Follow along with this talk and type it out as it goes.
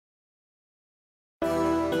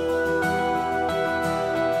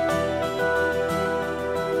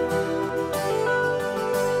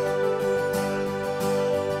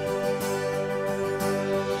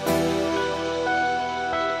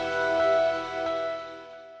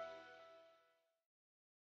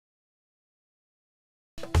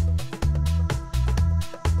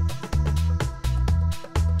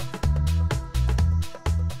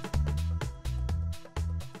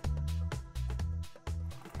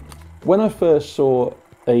When I first saw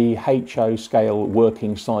a HO scale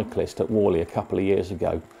working cyclist at Worley a couple of years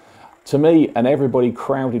ago, to me and everybody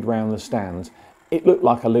crowded round the stand, it looked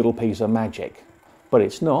like a little piece of magic. But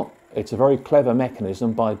it's not. It's a very clever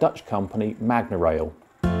mechanism by a Dutch company, Magnorail.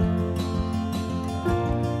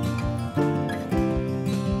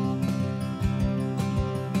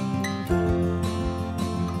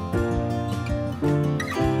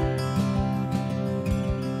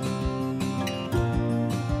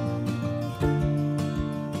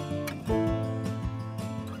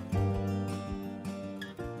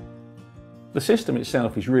 The system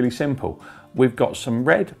itself is really simple. We've got some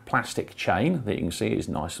red plastic chain that you can see is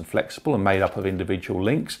nice and flexible and made up of individual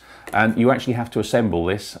links, and you actually have to assemble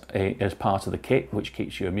this as part of the kit, which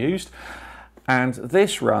keeps you amused. And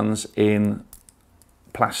this runs in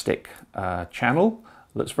plastic channel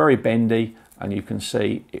that's very bendy, and you can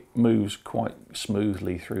see it moves quite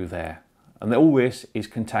smoothly through there. And all this is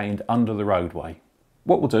contained under the roadway.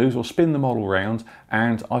 What we'll do is we'll spin the model round,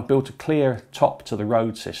 and I've built a clear top to the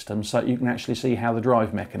road system so you can actually see how the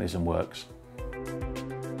drive mechanism works.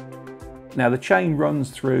 Now the chain runs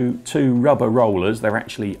through two rubber rollers. They're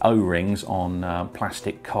actually O-rings on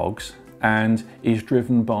plastic cogs, and is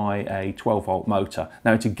driven by a 12-volt motor.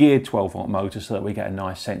 Now it's a geared 12-volt motor so that we get a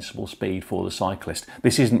nice sensible speed for the cyclist.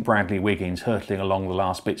 This isn't Bradley Wiggins hurtling along the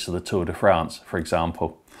last bits of the Tour de France, for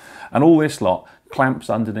example. And all this lot clamps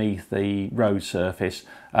underneath the road surface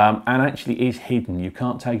and actually is hidden. You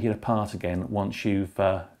can't take it apart again once you've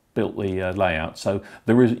built the layout. So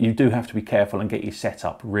you do have to be careful and get your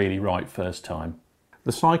setup really right first time.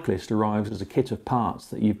 The cyclist arrives as a kit of parts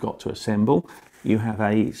that you've got to assemble. You have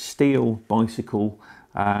a steel bicycle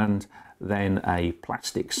and then a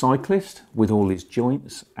plastic cyclist with all his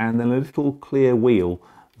joints, and then a little clear wheel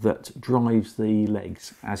that drives the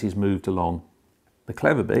legs as he's moved along. The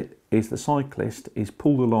clever bit is the cyclist is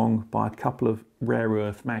pulled along by a couple of rare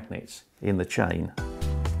earth magnets in the chain.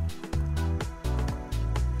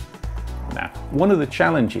 Now, one of the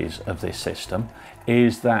challenges of this system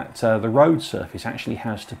is that the road surface actually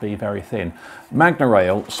has to be very thin.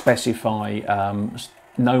 Magnorail specify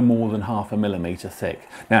no more than 0.5 millimeter thick.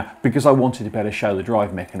 Now, because I wanted to better show the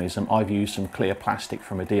drive mechanism, I've used some clear plastic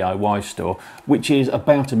from a DIY store, which is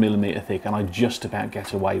about 1 millimeter thick, and I just about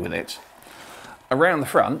get away with it. Around the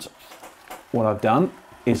front, what I've done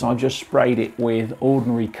is I've just sprayed it with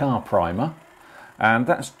ordinary car primer, and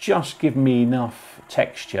that's just given me enough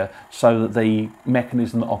texture so that the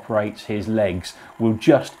mechanism that operates his legs will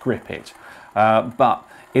just grip it. But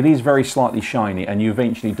it is very slightly shiny, and you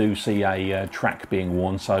eventually do see a track being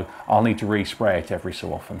worn, so I'll need to respray it every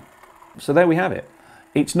so often. So there we have it.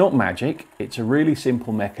 It's not magic, it's a really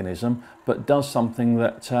simple mechanism, but does something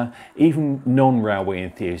that even non-railway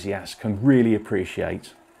enthusiasts can really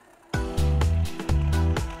appreciate.